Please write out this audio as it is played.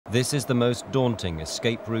This is the most daunting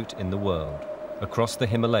escape route in the world, across the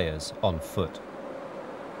Himalayas on foot.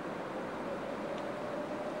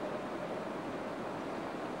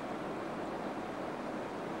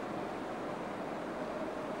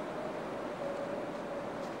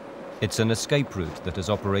 It's an escape route that has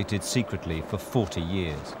operated secretly for 40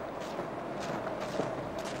 years.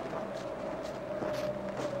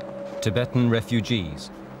 Tibetan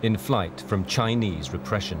refugees in flight from Chinese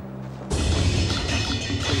repression.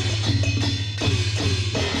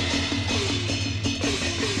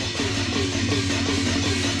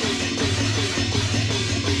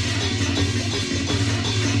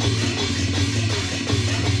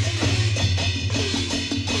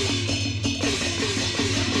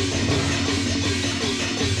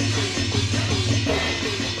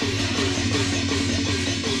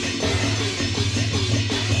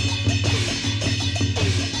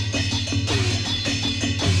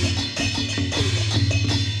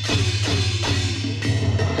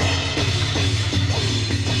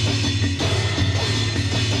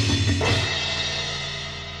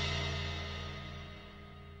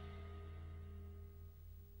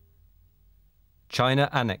 China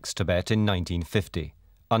annexed Tibet in 1950,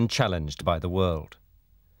 unchallenged by the world.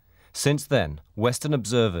 Since then, Western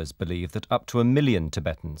observers believe that up to 1 million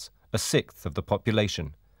Tibetans, a sixth of the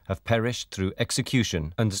population, have perished through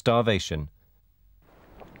execution and starvation.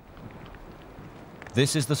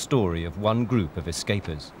 This is the story of one group of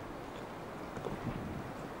escapers.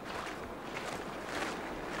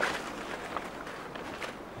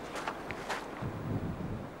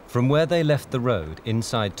 From where they left the road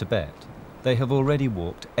inside Tibet, they have already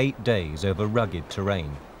walked 8 days over rugged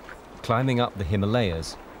terrain, climbing up the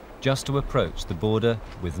Himalayas just to approach the border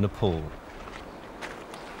with Nepal.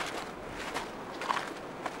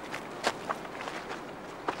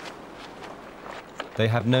 They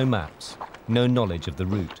have no maps, no knowledge of the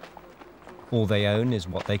route. All they own is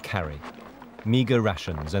what they carry, meager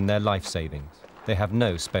rations and their life savings. They have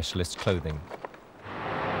no specialist clothing.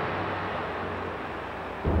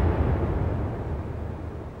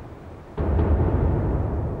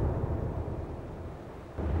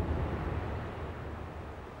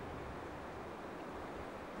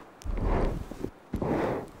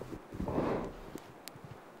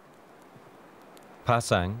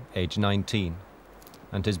 Pasang, aged 19,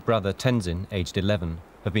 and his brother Tenzin, aged 11,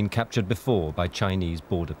 have been captured before by Chinese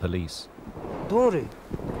border police.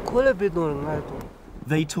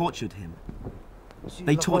 They tortured him.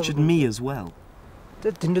 They tortured me as well.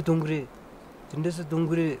 They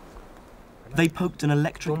poked an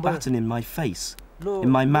electric baton in my face, in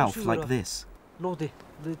my mouth like this.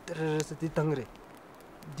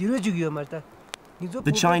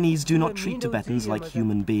 The Chinese do not treat Tibetans like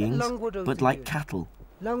human beings, but like cattle.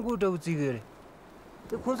 They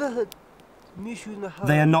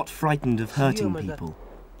are not frightened of hurting people.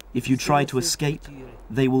 If you try to escape,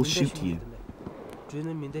 they will shoot you.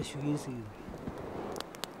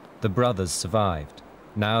 The brothers survived.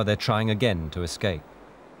 Now they're trying again to escape.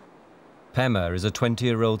 Pema is a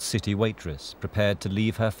 20-year-old city waitress prepared to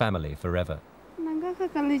leave her family forever.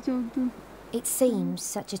 It seems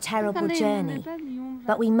such a terrible journey,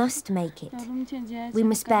 but we must make it. We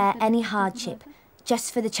must bear any hardship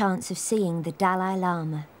just for the chance of seeing the Dalai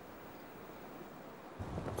Lama.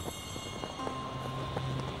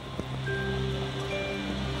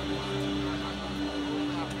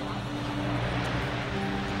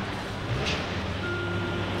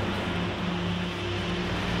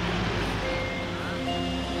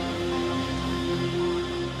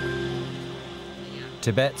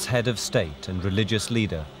 Tibet's head of state and religious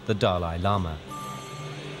leader, the Dalai Lama.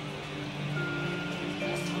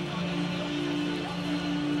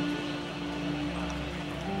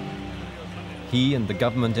 He and the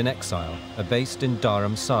government in exile are based in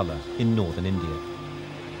Dharamsala in northern India.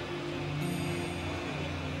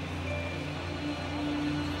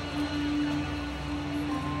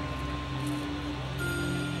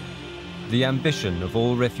 The ambition of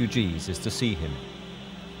all refugees is to see him.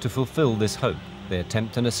 To fulfill this hope, they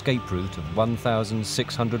attempt an escape route of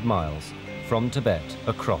 1,600 miles from Tibet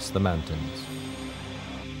across the mountains.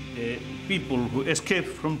 The people who escape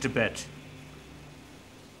from Tibet,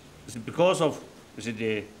 because of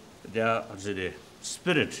their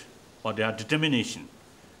spirit or their determination,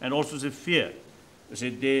 and also the fear,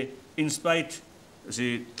 they, in spite of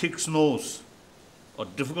thick snows or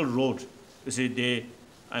difficult road, they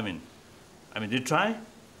try.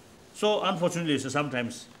 So unfortunately,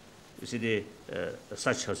 sometimes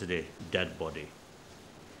such as a dead body.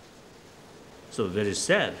 So very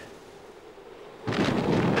sad.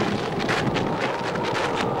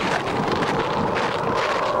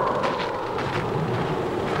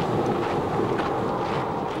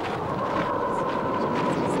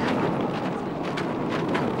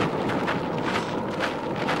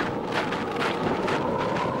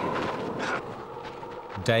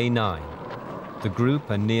 Day 9. The group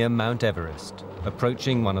are near Mount Everest,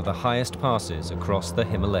 approaching one of the highest passes across the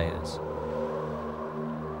Himalayas.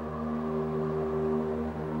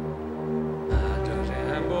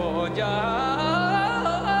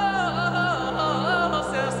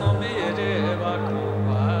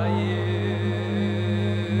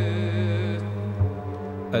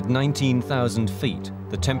 At 19,000 feet,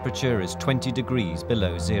 the temperature is 20 degrees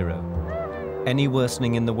below zero. Any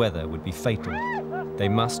worsening in the weather would be fatal. They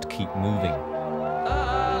must keep moving.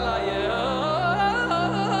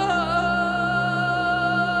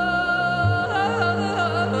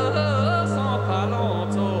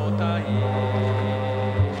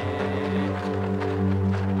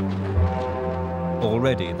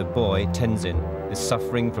 Already the boy, Tenzin, is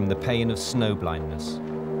suffering from the pain of snow blindness.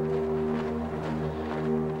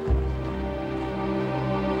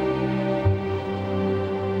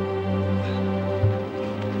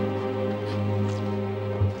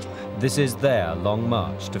 This is their long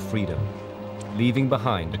march to freedom, leaving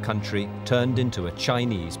behind a country turned into a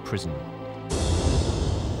Chinese prison.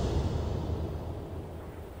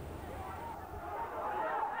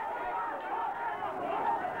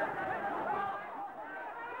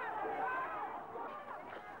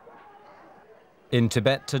 In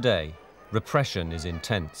Tibet today, repression is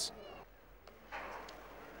intense.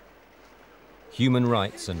 Human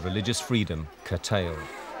rights and religious freedom curtailed.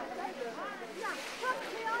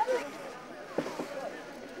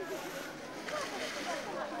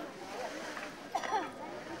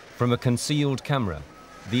 From a concealed camera,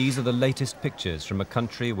 these are the latest pictures from a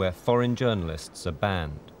country where foreign journalists are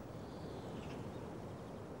banned.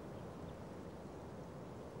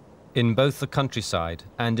 In both the countryside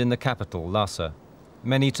and in the capital, Lhasa,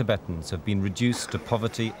 many Tibetans have been reduced to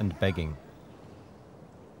poverty and begging.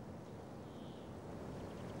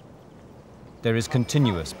 There is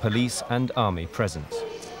continuous police and army presence,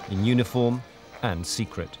 in uniform and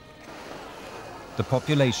secret. The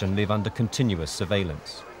population live under continuous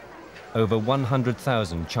surveillance. Over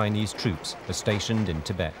 100,000 Chinese troops are stationed in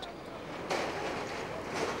Tibet.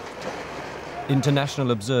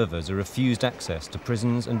 International observers are refused access to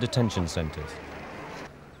prisons and detention centers.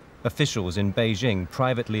 Officials in Beijing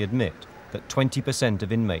privately admit that 20%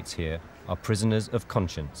 of inmates here are prisoners of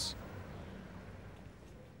conscience.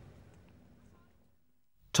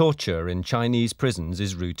 Torture in Chinese prisons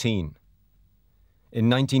is routine. In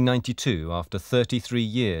 1992, after 33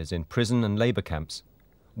 years in prison and labor camps,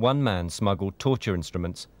 one man smuggled torture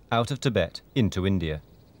instruments out of Tibet into India,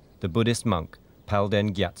 the Buddhist monk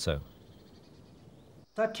Palden Gyatso.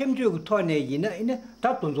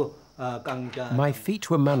 My feet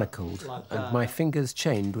were manacled and my fingers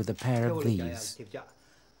chained with a pair of these.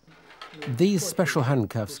 These special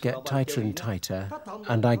handcuffs get tighter and tighter,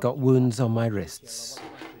 and I got wounds on my wrists.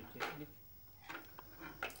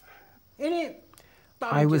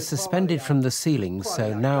 I was suspended from the ceiling,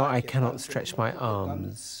 so now I cannot stretch my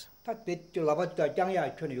arms.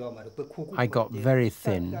 I got very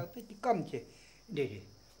thin.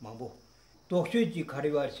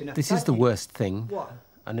 This is the worst thing,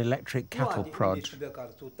 an electric cattle prod.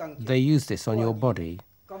 They use this on your body.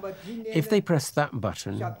 If they press that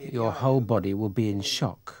button, your whole body will be in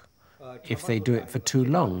shock. If they do it for too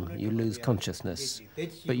long, you lose consciousness,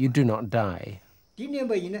 but you do not die.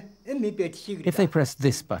 If they press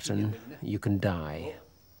this button, you can die.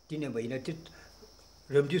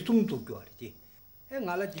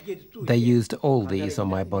 They used all these on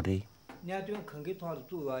my body.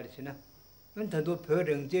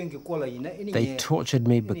 They tortured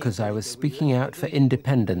me because I was speaking out for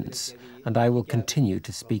independence, and I will continue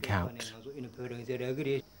to speak out.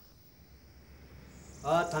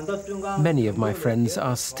 Many of my friends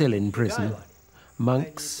are still in prison.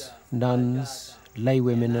 Monks, nuns,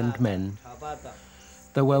 laywomen and men.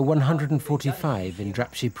 There were 145 in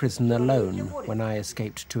Drapchi prison alone when I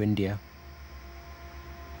escaped to India.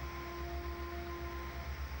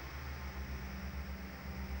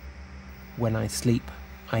 When I sleep,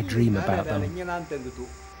 I dream about them.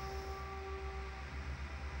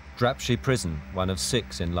 Drapchi prison, one of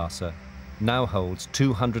 6 in Lhasa, now holds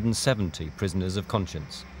 270 prisoners of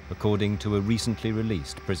conscience, according to a recently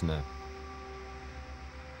released prisoner.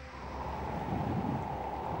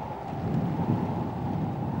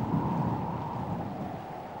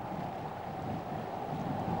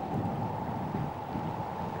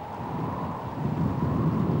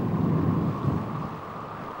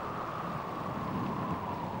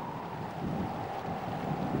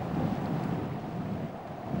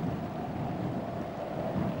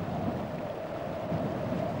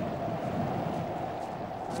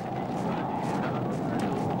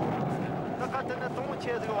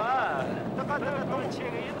 A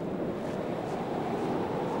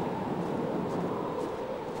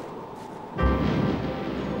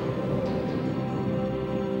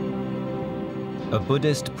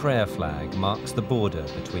Buddhist prayer flag marks the border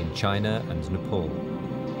between China and Nepal.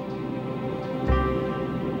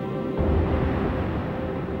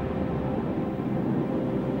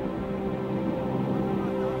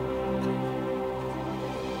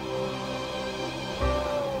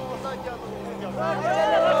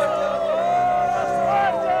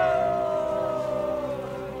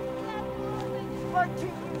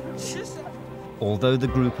 Although the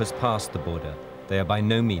group has passed the border, they are by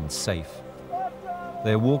no means safe.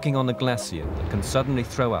 They are walking on a glacier that can suddenly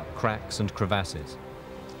throw up cracks and crevasses.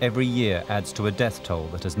 Every year adds to a death toll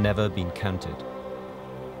that has never been counted.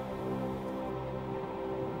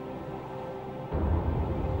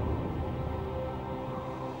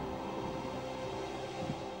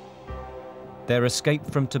 Their escape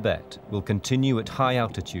from Tibet will continue at high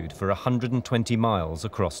altitude for 120 miles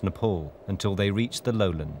across Nepal until they reach the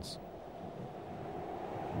lowlands.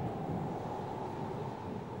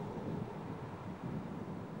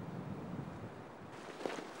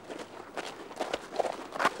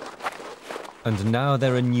 And now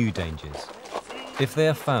there are new dangers. If they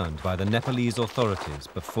are found by the Nepalese authorities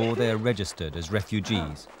before they are registered as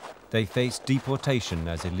refugees, they face deportation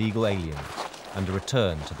as illegal aliens and a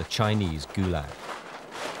return to the Chinese gulag.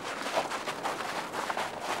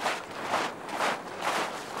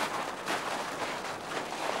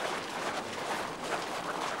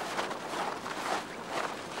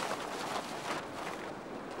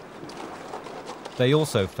 They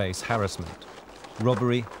also face harassment,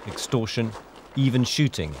 robbery, extortion, even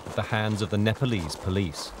shooting at the hands of the Nepalese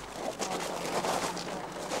police.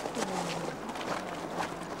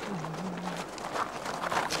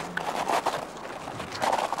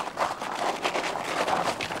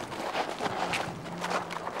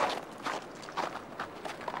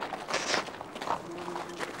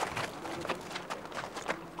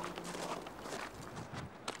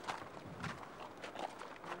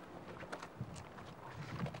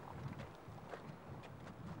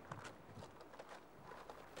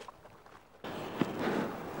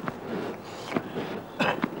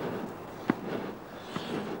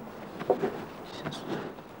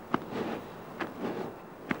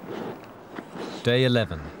 Day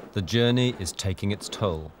 11, the journey is taking its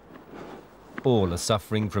toll. All are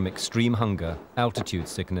suffering from extreme hunger, altitude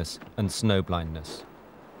sickness, and snow blindness.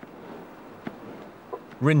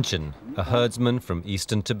 Rinchen, a herdsman from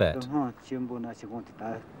eastern Tibet.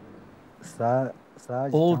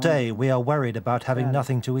 All day we are worried about having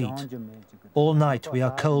nothing to eat. All night we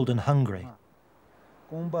are cold and hungry.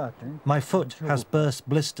 My foot has burst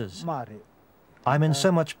blisters. I'm in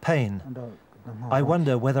so much pain. I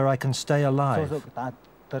wonder whether I can stay alive.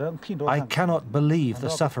 I cannot believe the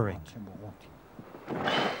suffering.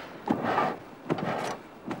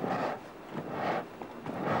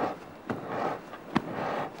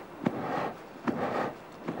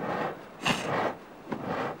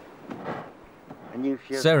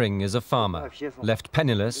 Sering is a farmer, left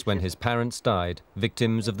penniless when his parents died,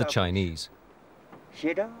 victims of the Chinese.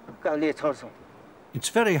 It's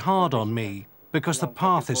very hard on me because the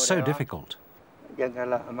path is so difficult.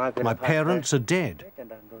 My parents are dead.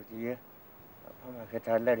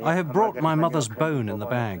 I have brought my mother's bone in the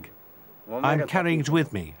bag. I'm carrying it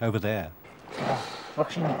with me over there.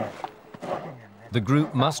 The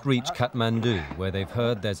group must reach Kathmandu, where they've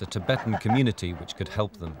heard there's a Tibetan community which could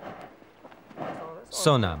help them.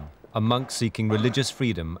 Sonam, a monk seeking religious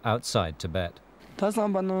freedom outside Tibet.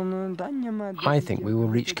 I think we will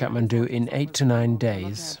reach Kathmandu in 8 to 9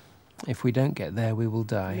 days. If we don't get there, we will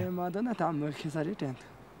die.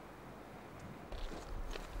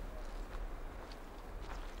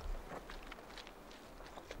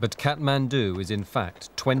 But Kathmandu is in fact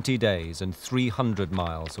 20 days and 300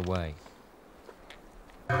 miles away.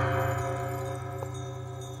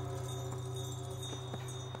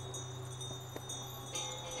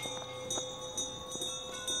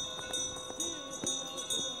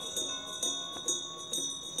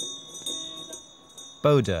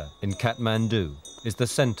 Bodha in Kathmandu is the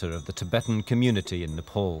center of the Tibetan community in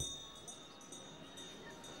Nepal.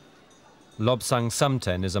 Lobsang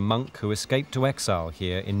Samten is a monk who escaped to exile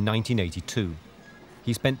here in 1982.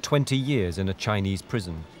 He spent 20 years in a Chinese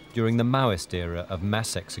prison during the Maoist era of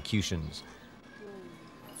mass executions.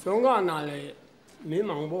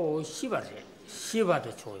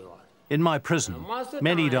 In my prison,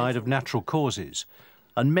 many died of natural causes,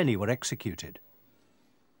 and many were executed.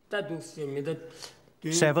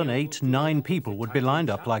 7, 8, 9 people would be lined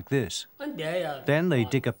up like this. Then they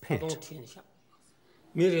dig a pit.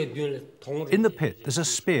 In the pit, there's a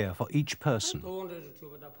spear for each person.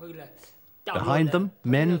 Behind them,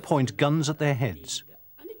 men point guns at their heads.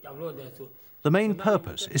 The main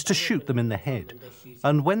purpose is to shoot them in the head,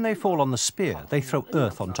 and when they fall on the spear, they throw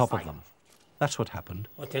earth on top of them. That's what happened.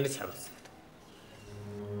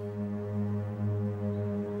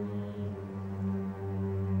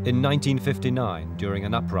 In 1959, during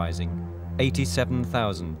an uprising,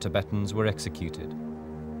 87,000 Tibetans were executed.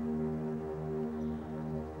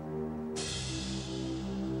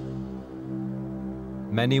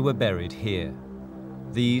 Many were buried here.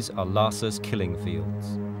 These are Lhasa's killing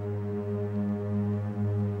fields.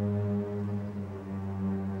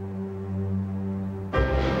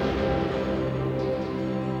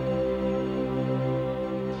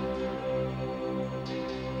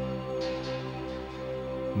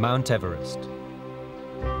 Mount Everest.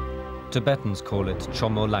 Tibetans call it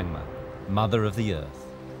Chomo Langma, Mother of the Earth.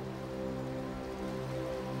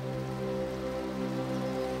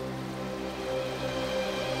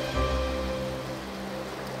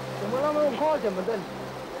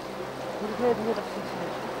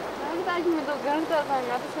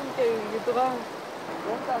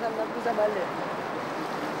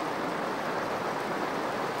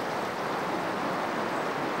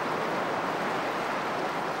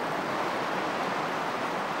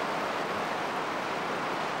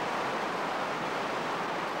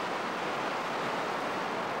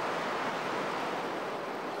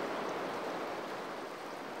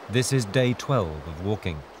 This is day 12 of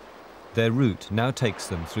walking. Their route now takes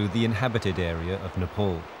them through the inhabited area of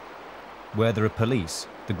Nepal. Where there are police,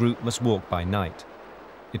 the group must walk by night.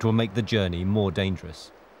 It will make the journey more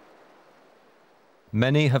dangerous.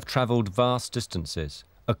 Many have travelled vast distances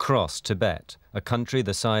across Tibet, a country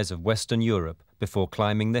the size of Western Europe, before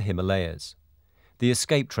climbing the Himalayas. The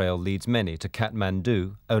escape trail leads many to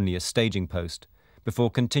Kathmandu, only a staging post,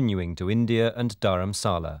 before continuing to India and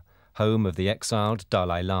Dharamsala, home of the exiled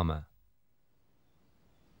Dalai Lama.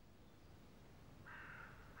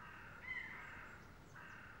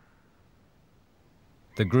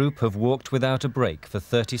 The group have walked without a break for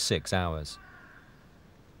 36 hours.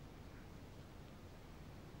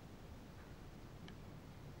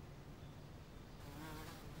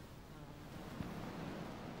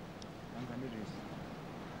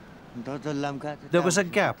 There was a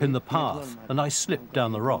gap in the path, and I slipped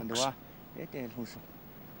down the rocks.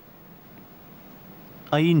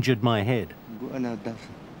 I injured my head.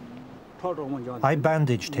 I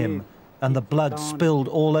bandaged him, and the blood spilled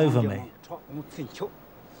all over me.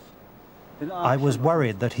 I was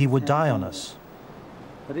worried that he would die on us.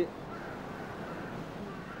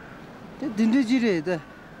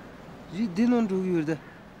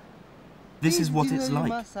 This is what it's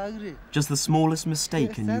like. Just the smallest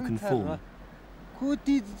mistake and you can fall.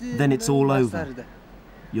 Then it's all over.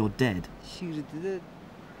 You're dead.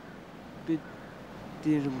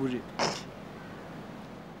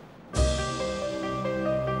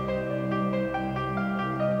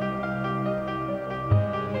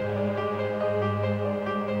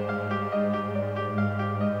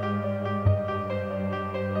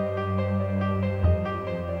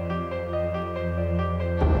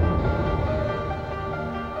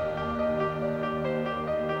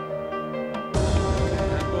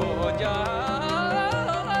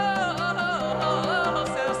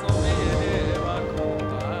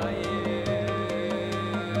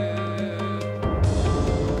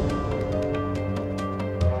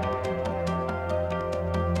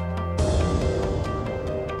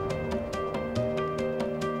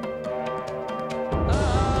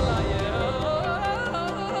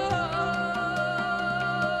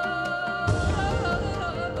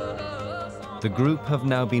 The group have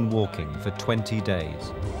now been walking for 20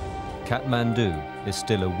 days. Kathmandu is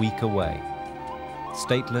still a week away.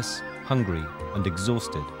 Stateless, hungry, and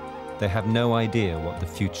exhausted, they have no idea what the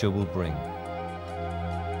future will bring.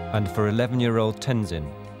 And for 11-year-old Tenzin,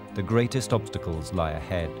 the greatest obstacles lie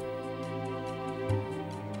ahead.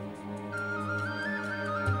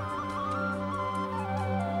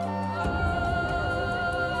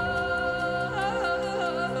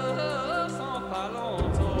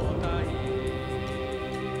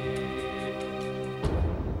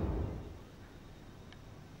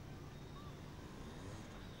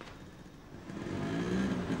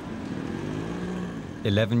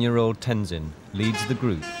 Eleven-year-old Tenzin leads the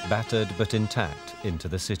group, battered but intact, into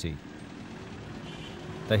the city.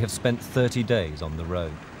 They have spent 30 days on the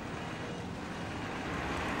road.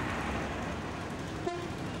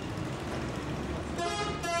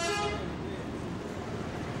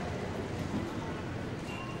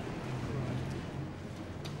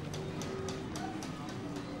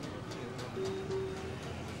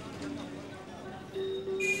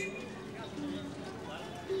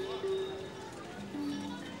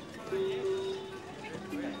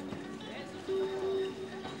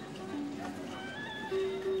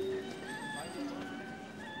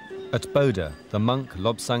 At Bodha, the monk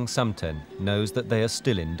Lobsang Samten knows that they are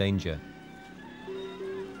still in danger.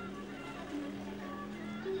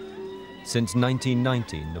 Since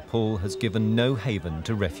 1990, Nepal has given no haven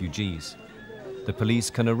to refugees. The police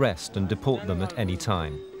can arrest and deport them at any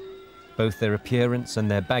time. Both their appearance and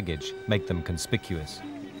their baggage make them conspicuous.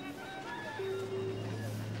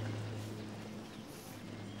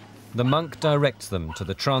 The monk directs them to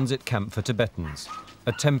the transit camp for Tibetans,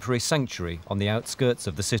 a temporary sanctuary on the outskirts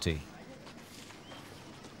of the city.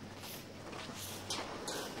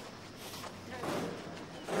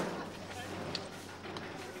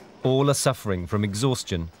 All are suffering from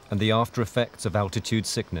exhaustion and the after effects of altitude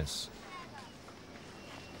sickness.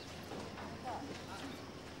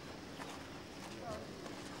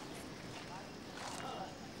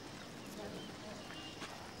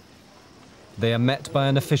 They are met by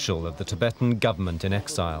an official of the Tibetan government in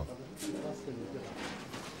exile.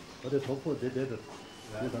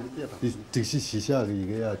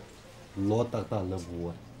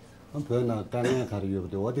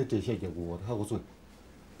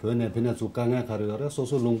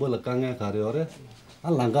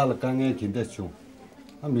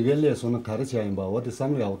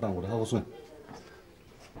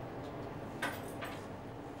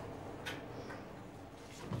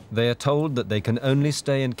 They are told that they can only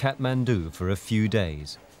stay in Kathmandu for a few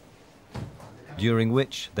days, during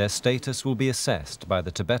which their status will be assessed by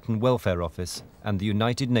the Tibetan Welfare Office and the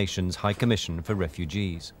United Nations High Commission for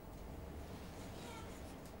Refugees.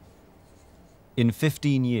 In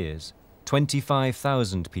 15 years,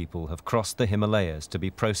 25,000 people have crossed the Himalayas to be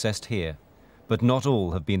processed here, but not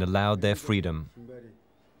all have been allowed their freedom.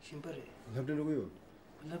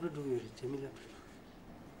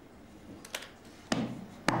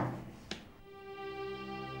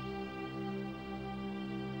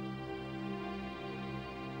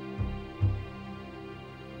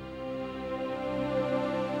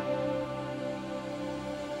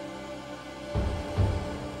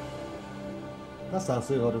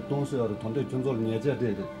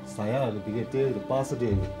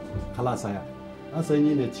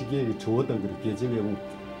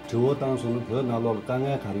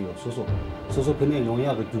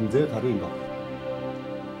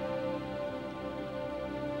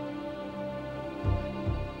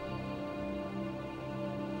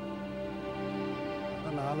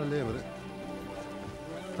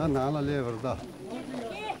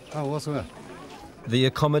 The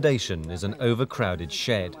accommodation is an overcrowded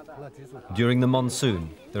shed. During the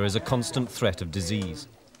monsoon, there is a constant threat of disease.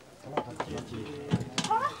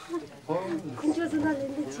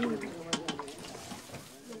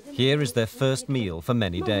 Here is their first meal for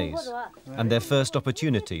many days, and their first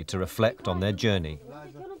opportunity to reflect on their journey,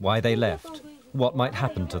 why they left, what might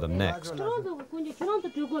happen to them next.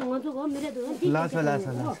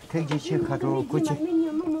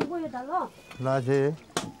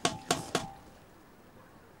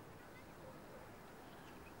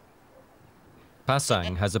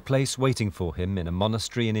 Pasang has a place waiting for him in a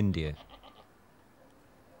monastery in India.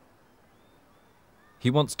 He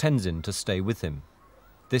wants Tenzin to stay with him.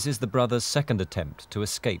 This is the brothers' second attempt to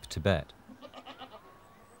escape Tibet.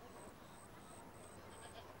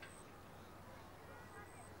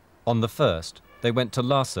 On the first, they went to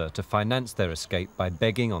Lhasa to finance their escape by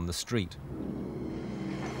begging on the street.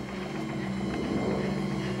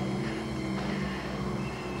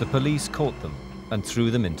 The police caught them and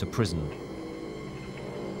threw them into prison.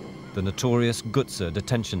 The notorious Gutsa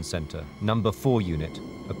detention center, number 4 unit,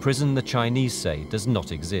 a prison the Chinese say does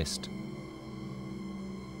not exist.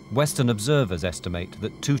 Western observers estimate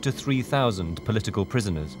that 2,000 to 3,000 political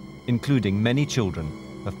prisoners, including many children,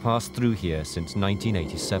 have passed through here since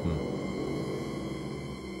 1987.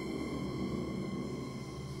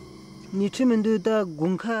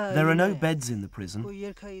 There are no beds in the prison.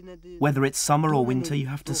 Whether it's summer or winter, you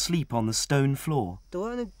have to sleep on the stone floor.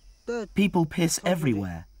 People piss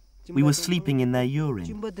everywhere. We were sleeping in their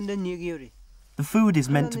urine. The food is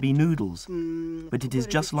meant to be noodles, but it is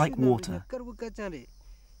just like water.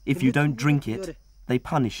 If you don't drink it, they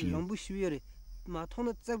punish you.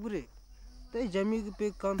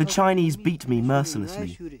 The Chinese beat me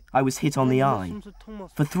mercilessly. I was hit on the eye.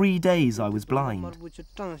 For 3 days I was blind.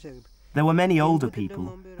 There were many older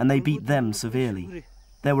people, and they beat them severely.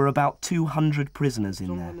 There were about 200 prisoners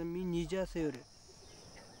in there.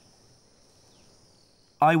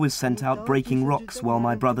 I was sent out breaking rocks while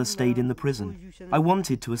my brother stayed in the prison. I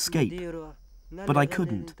wanted to escape, but I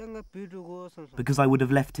couldn't, because I would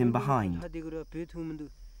have left him behind.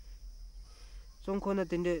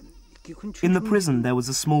 In the prison there was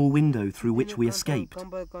a small window through which we escaped.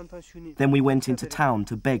 Then we went into town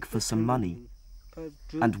to beg for some money.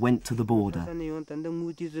 and went to the border.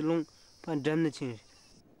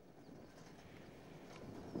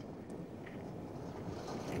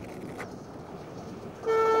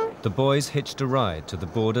 The boys hitched a ride to the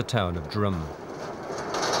border town of Drum.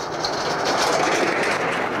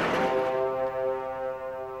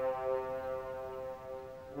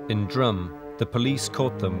 In Drum, the police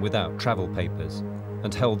caught them without travel papers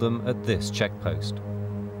and held them at this checkpost.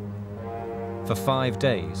 For 5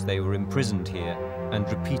 days, they were imprisoned here and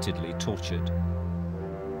repeatedly tortured.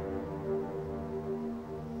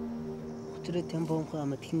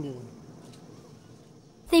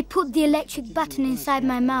 They put the electric button inside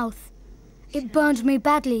my mouth. It burned me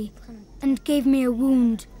badly and gave me a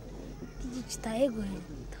wound.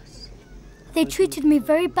 They treated me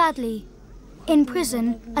very badly. In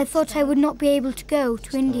prison, I thought I would not be able to go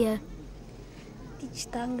to India.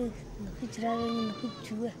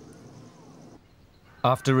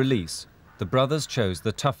 After release, the brothers chose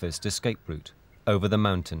the toughest escape route, over the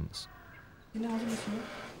mountains.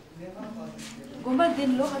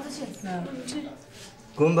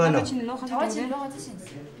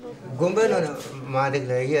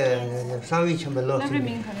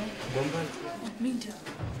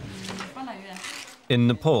 In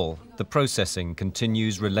Nepal, the processing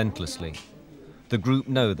continues relentlessly. The group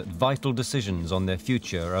know that vital decisions on their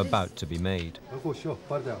future are about to be made.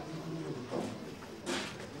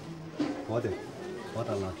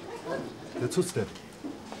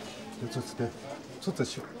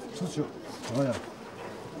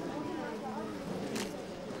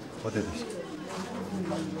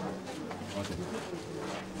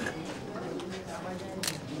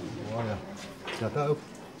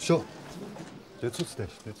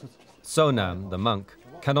 Sonam, the monk,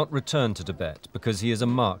 cannot return to Tibet because he is a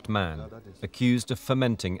marked man, accused of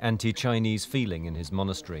fomenting anti-Chinese feeling in his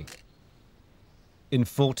monastery. In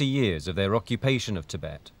 40 years of their occupation of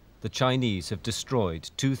Tibet, the Chinese have destroyed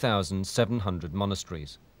 2,700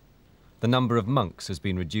 monasteries. The number of monks has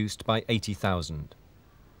been reduced by 80,000.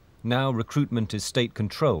 Now recruitment is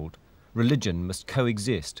state-controlled, religion must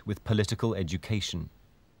coexist with political education.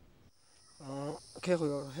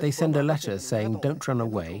 They send a letter saying don't run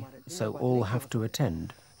away, so all have to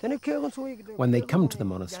attend. When they come to the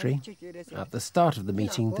monastery, at the start of the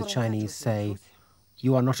meeting the Chinese say,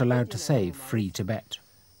 "You are not allowed to say free Tibet."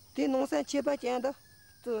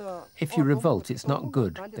 If you revolt, it's not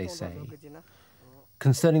good, they say.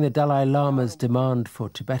 Concerning the Dalai Lama's demand for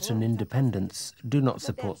Tibetan independence, do not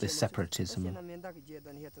support this separatism.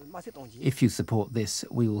 If you support this,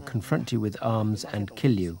 we will confront you with arms and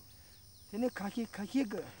kill you.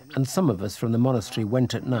 And some of us from the monastery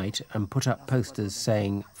went at night and put up posters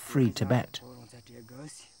saying, "Free Tibet."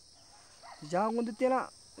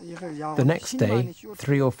 The next day,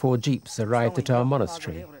 3 or 4 jeeps arrived at our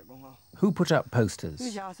monastery. Who put up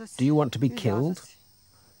posters? Do you want to be killed?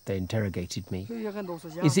 They interrogated me.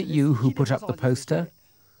 Is it you who put up the poster?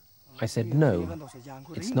 I said, no,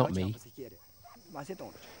 it's not me.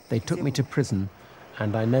 They took me to prison,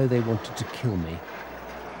 and I know they wanted to kill me.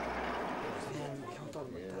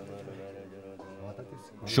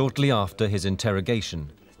 Shortly after his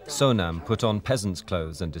interrogation, Sonam put on peasant's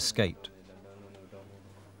clothes and escaped.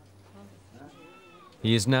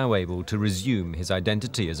 He is now able to resume his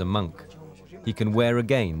identity as a monk. He can wear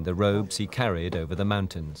again the robes he carried over the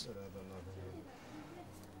mountains.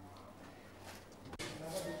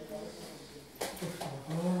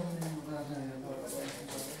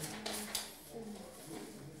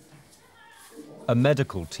 A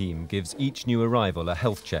medical team gives each new arrival a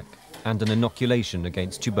health check and an inoculation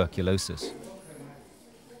against tuberculosis.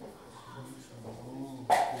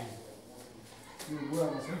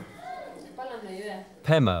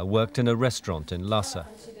 Pema worked in a restaurant in Lhasa.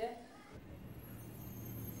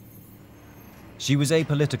 She was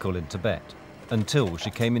apolitical in Tibet until she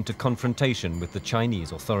came into confrontation with the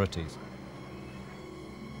Chinese authorities.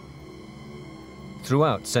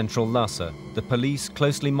 Throughout central Lhasa, the police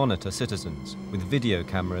closely monitor citizens with video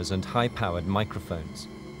cameras and high-powered microphones.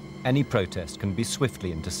 Any protest can be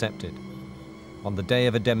swiftly intercepted. On the day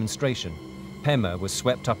of a demonstration, Pema was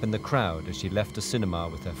swept up in the crowd as she left a cinema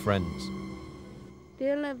with her friends.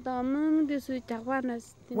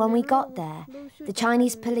 When we got there, the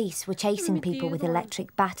Chinese police were chasing people with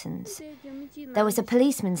electric batons. There was a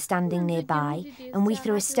policeman standing nearby, and we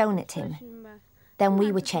threw a stone at him. Then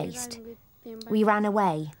we were chased. We ran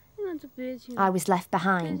away. I was left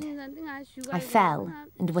behind. I fell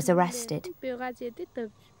and was arrested.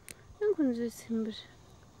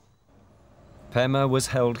 Pema was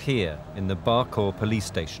held here in the Barkor police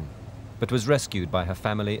station, but was rescued by her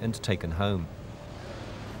family and taken home.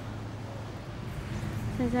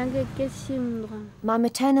 My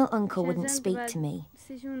maternal uncle wouldn't speak to me.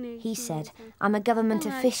 He said, "I'm a government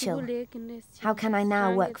official. How can I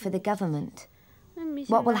now work for the government?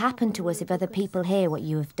 What will happen to us if other people hear what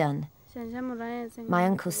you have done?" My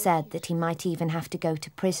uncle said that he might even have to go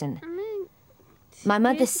to prison. My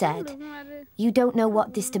mother said, "You don't know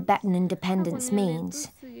what this Tibetan independence means.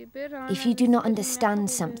 If you do not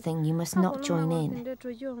understand something, you must not join in."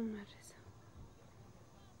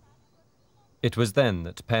 It was then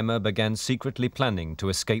that Pema began secretly planning to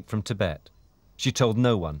escape from Tibet. She told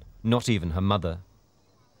no one, not even her mother.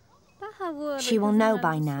 She will know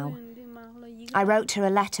by now. I wrote her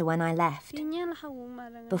a letter when I left.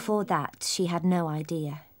 Before that, she had no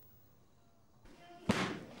idea.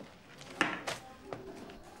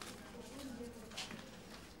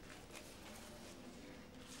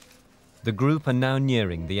 The group are now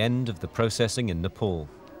nearing the end of the processing in Nepal.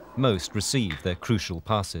 Most receive their crucial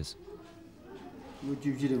passes.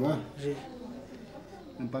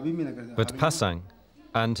 But Pasang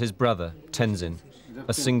and his brother, Tenzin,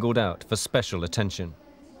 are singled out for special attention.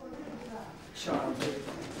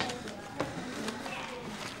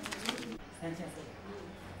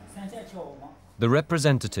 The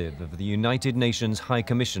representative of the United Nations High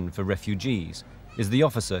Commission for Refugees is the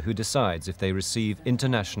officer who decides if they receive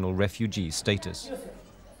international refugee status.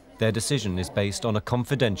 Their decision is based on a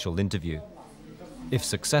confidential interview. If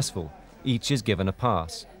successful, each is given a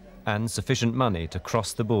pass and sufficient money to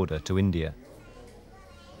cross the border to India.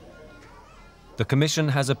 The Commission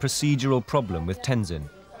has a procedural problem with Tenzin.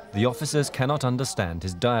 The officers cannot understand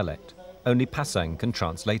his dialect. Only Pasang can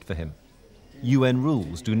translate for him. UN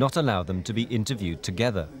rules do not allow them to be interviewed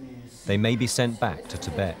together. They may be sent back to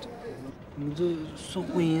Tibet.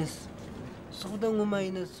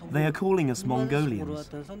 They are calling us Mongolians.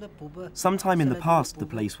 Sometime in the past, the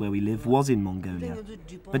place where we live was in Mongolia,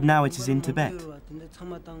 but now it is in Tibet.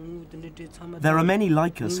 There are many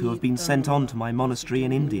like us who have been sent on to my monastery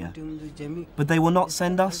in India, but they will not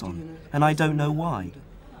send us on, and I don't know why.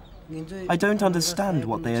 I don't understand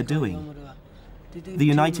what they are doing. The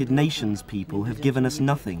United Nations people have given us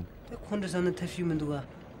nothing.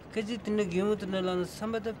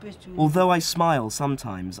 Although I smile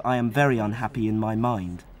sometimes, I am very unhappy in my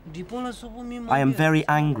mind. I am very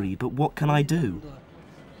angry, but what can I do?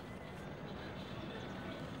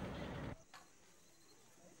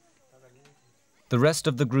 The rest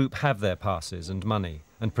of the group have their passes and money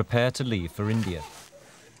and prepare to leave for India.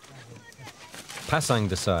 Pasang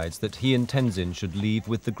decides that he and Tenzin should leave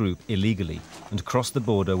with the group illegally and cross the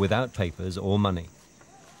border without papers or money.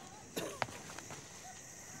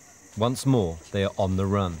 Once more, they are on the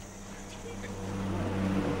run.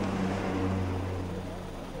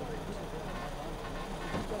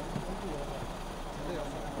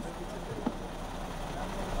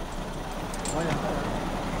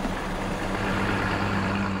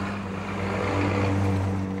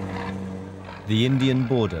 The Indian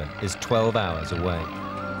border is 12 hours away.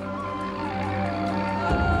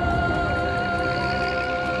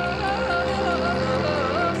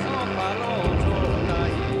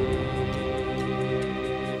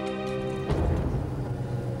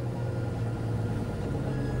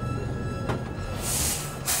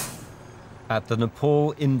 At the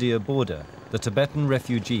Nepal-India border, the Tibetan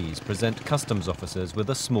refugees present customs officers with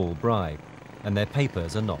a small bribe, and their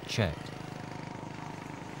papers are not checked.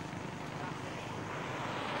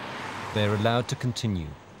 They're allowed to continue.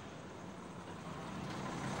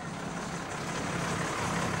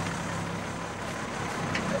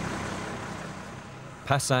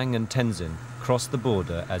 Pasang and Tenzin cross the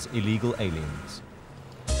border as illegal aliens.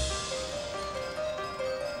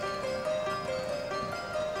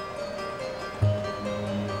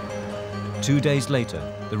 Two days later,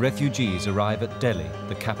 the refugees arrive at Delhi,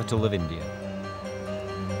 the capital of India.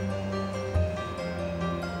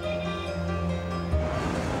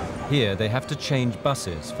 Here they have to change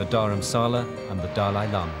buses for Dharamsala and the Dalai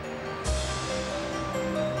Lama.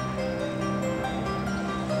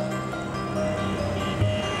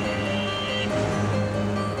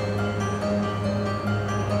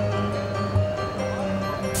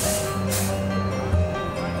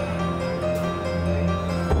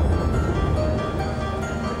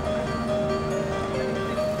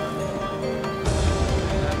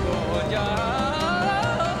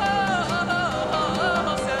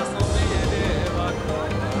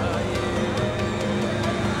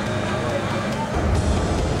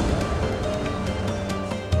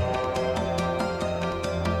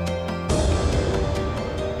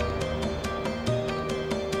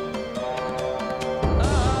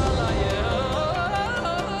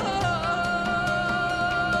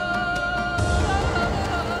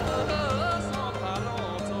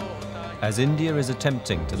 As India is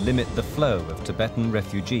attempting to limit the flow of Tibetan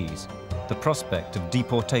refugees, the prospect of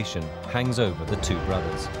deportation hangs over the two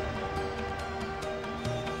brothers.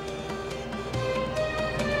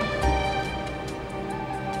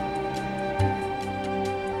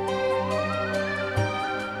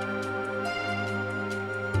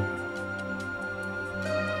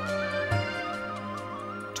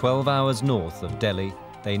 "12 hours north of Delhi,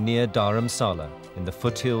 they near Dharamsala in the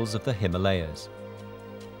foothills of the Himalayas.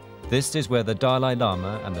 This is where the Dalai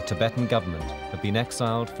Lama and the Tibetan government have been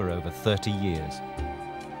exiled for over 30 years.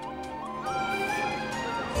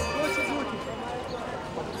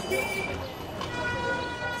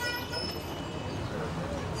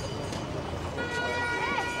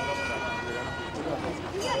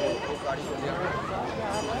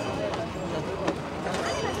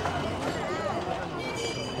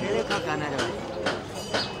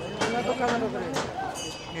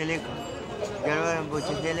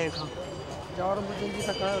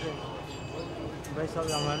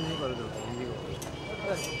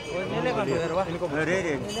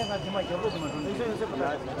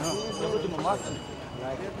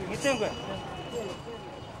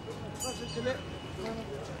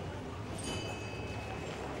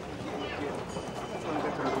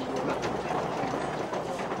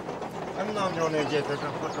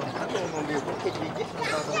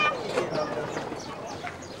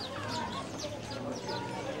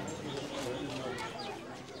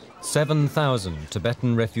 "7,000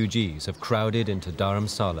 Tibetan refugees have crowded into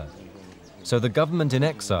Dharamsala, so the government in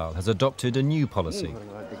exile has adopted a new policy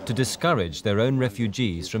to discourage their own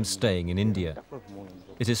refugees from staying in India.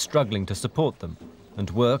 It is struggling to support them, and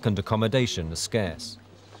work and accommodation are scarce.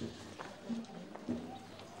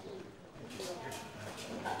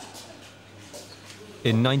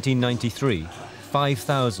 In 1993,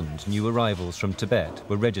 5,000 new arrivals from Tibet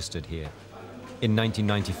were registered here. In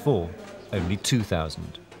 1994, only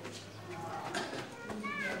 2,000.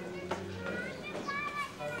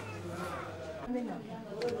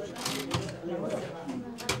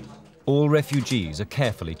 All refugees are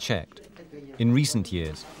carefully checked. In recent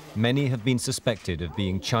years, many have been suspected of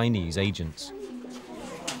being Chinese agents.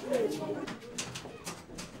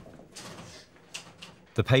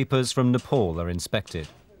 The papers from Nepal are inspected.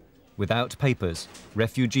 Without papers,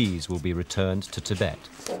 refugees will be returned to Tibet.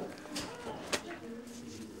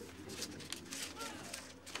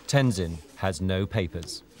 Tenzin has no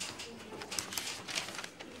papers.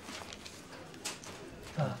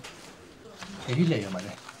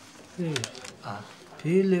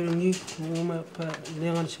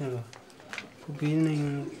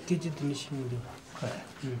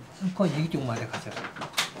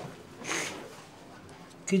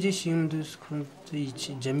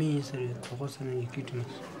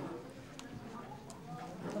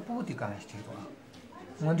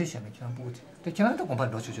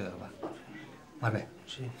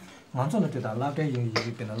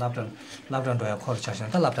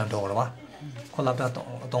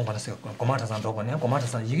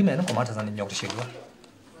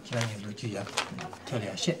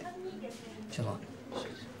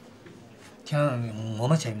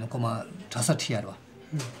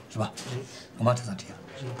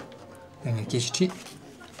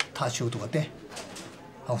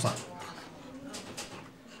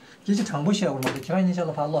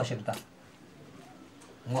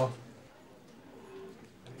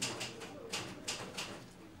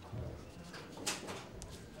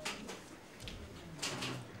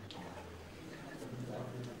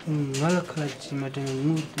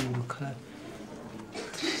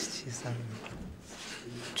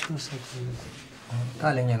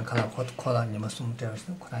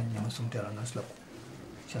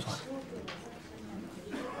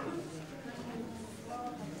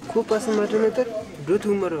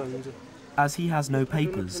 As he has no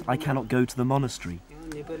papers, I cannot go to the monastery.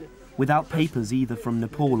 Without papers either from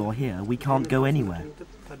Nepal or here, we can't go anywhere.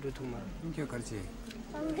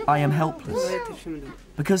 I am helpless.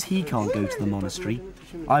 Because he can't go to the monastery,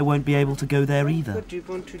 I won't be able to go there either.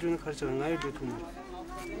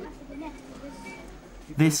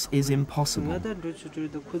 This is impossible.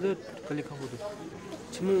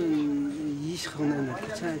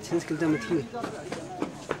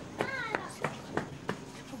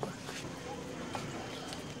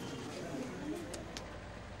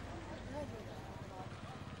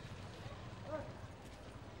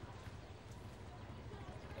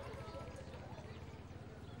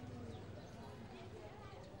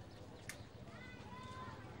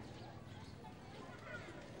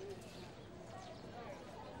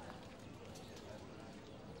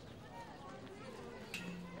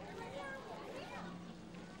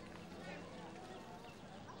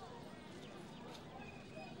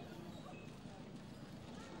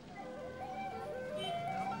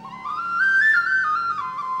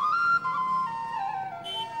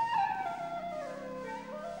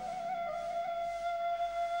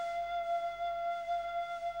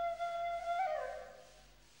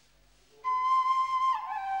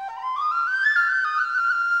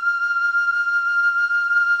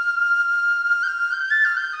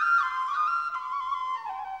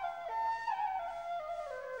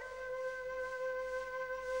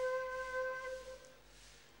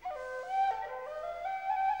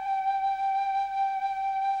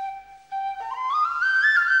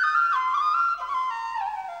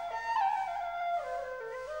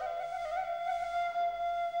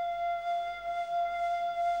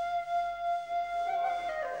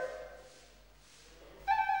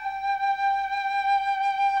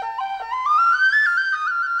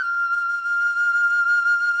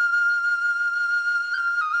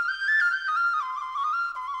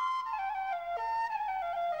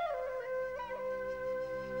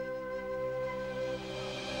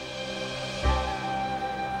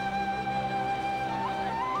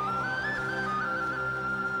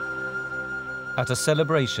 At a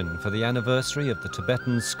celebration for the anniversary of the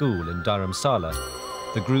Tibetan school in Dharamsala,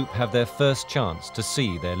 the group have their first chance to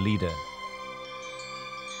see their leader.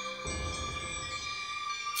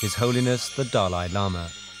 His Holiness the Dalai Lama.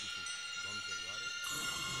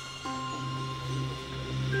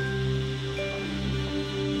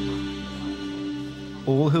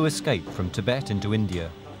 All who escape from Tibet into India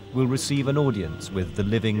will receive an audience with the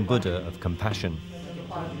living Buddha of compassion.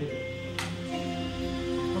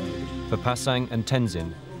 For Pasang and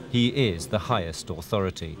Tenzin, he is the highest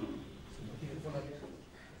authority.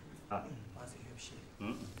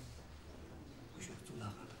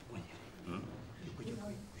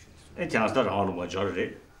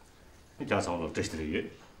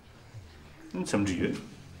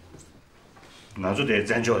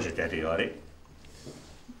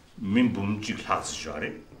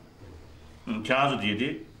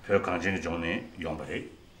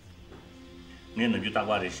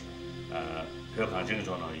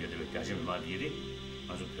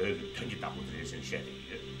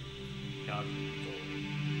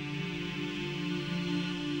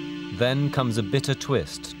 Then comes a bitter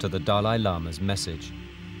twist to the Dalai Lama's message.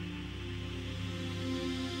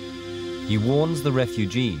 He warns the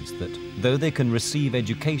refugees that though they can receive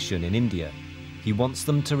education in India, he wants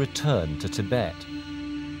them to return to Tibet.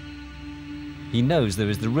 He knows there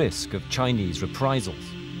is the risk of Chinese reprisals.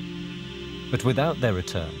 But without their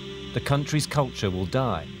return, the country's culture will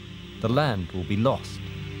die, the land will be lost.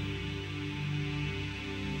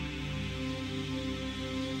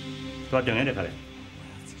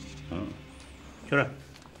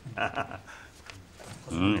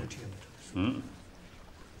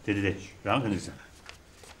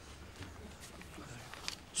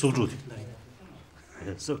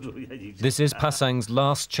 This is Pasang's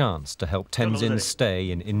last chance to help Tenzin stay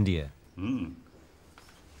in India.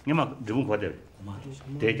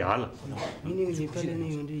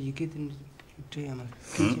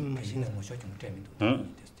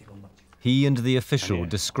 He and the official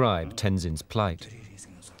describe Tenzin's plight.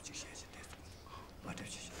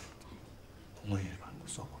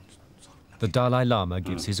 The Dalai Lama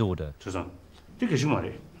gives his order.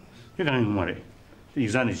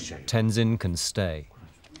 Tenzin can stay.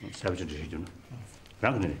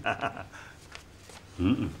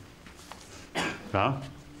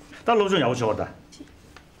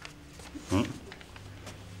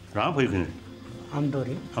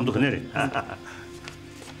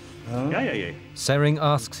 Sering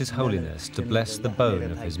asks His Holiness to bless the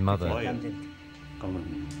bone of his mother.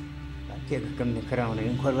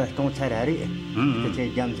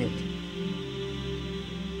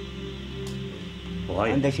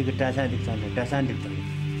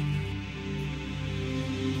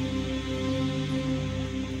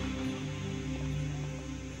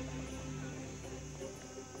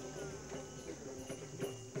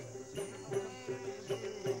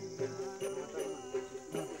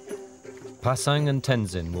 Pasang and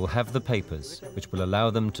Tenzin will have the papers which will allow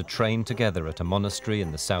them to train together at a monastery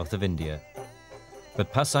in the south of India.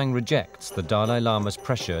 But Pasang rejects the Dalai Lama's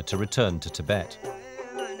pressure to return to Tibet.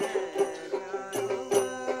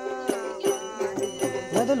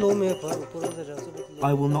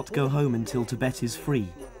 I will not go home until Tibet is free.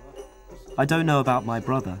 I don't know about my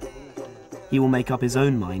brother. He will make up his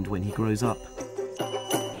own mind when he grows up.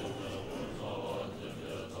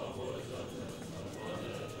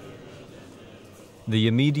 The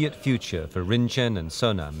immediate future for Rinchen and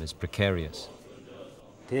Sonam is precarious.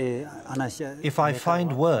 If I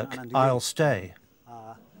find work, I'll stay.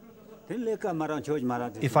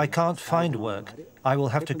 If I can't find work, I will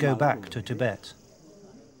have to go back to Tibet.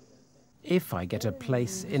 If I get a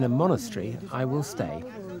place in a monastery, I will stay.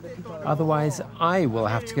 Otherwise, I will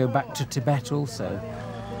have to go back to Tibet also.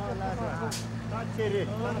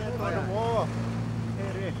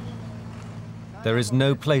 There is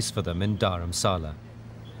no place for them in Dharamsala.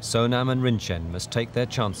 Sonam and Rinchen must take their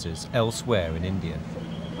chances elsewhere in India.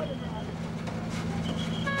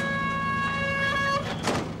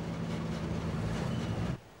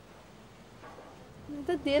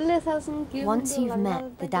 Once you've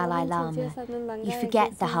met the Dalai Lama, you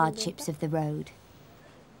forget the hardships of the road.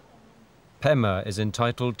 Pema is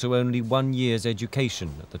entitled to only 1 year's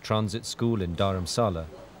education at the transit school in Dharamsala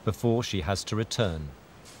before she has to return.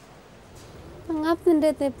 I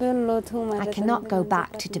cannot go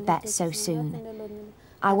back to Tibet so soon.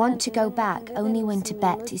 I want to go back only when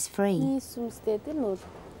Tibet is free.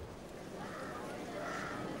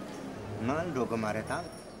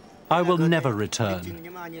 I will never return.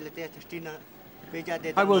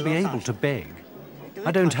 I will be able to beg.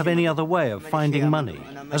 I don't have any other way of finding money,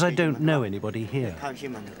 as I don't know anybody here.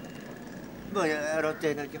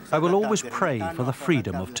 I will always pray for the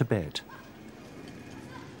freedom of Tibet.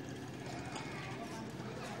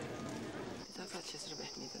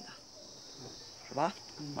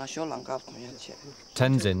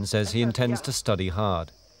 Tenzin says he intends to study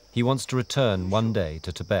hard. He wants to return one day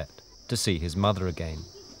to Tibet to see his mother again.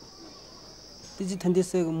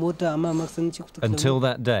 Until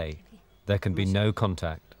that day, there can be no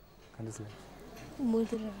contact.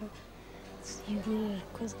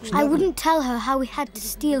 I wouldn't tell her how we had to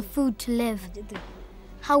steal food to live.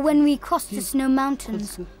 How when we crossed the snow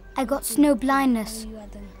mountains, I got snow blindness.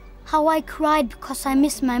 How I cried because I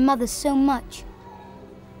missed my mother so much.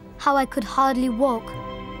 How I could hardly walk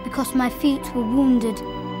because my feet were wounded.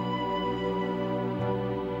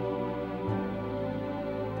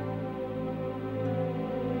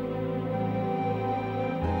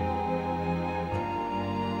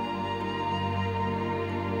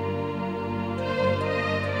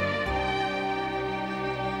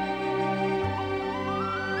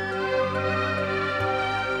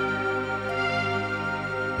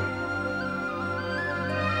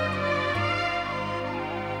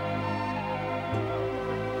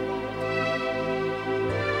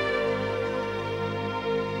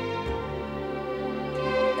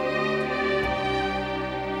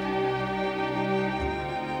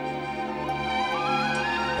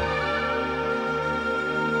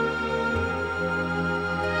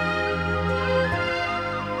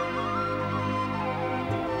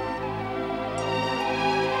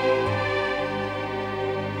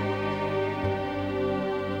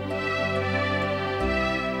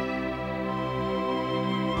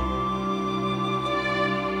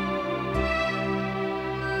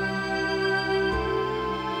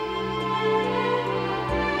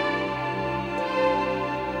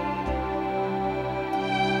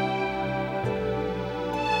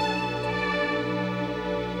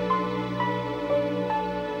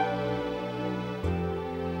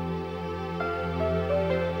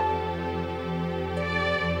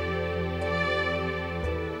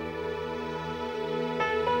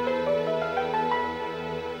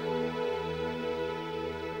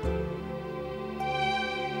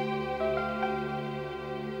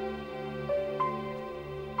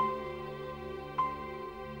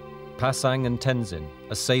 Pasang and Tenzin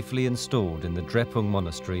are safely installed in the Drepung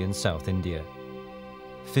Monastery in South India.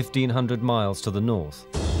 1,500 miles to the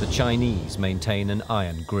north, the Chinese maintain an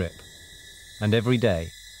iron grip. And every day,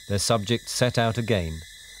 their subjects set out again,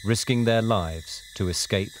 risking their lives to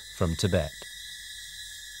escape from Tibet.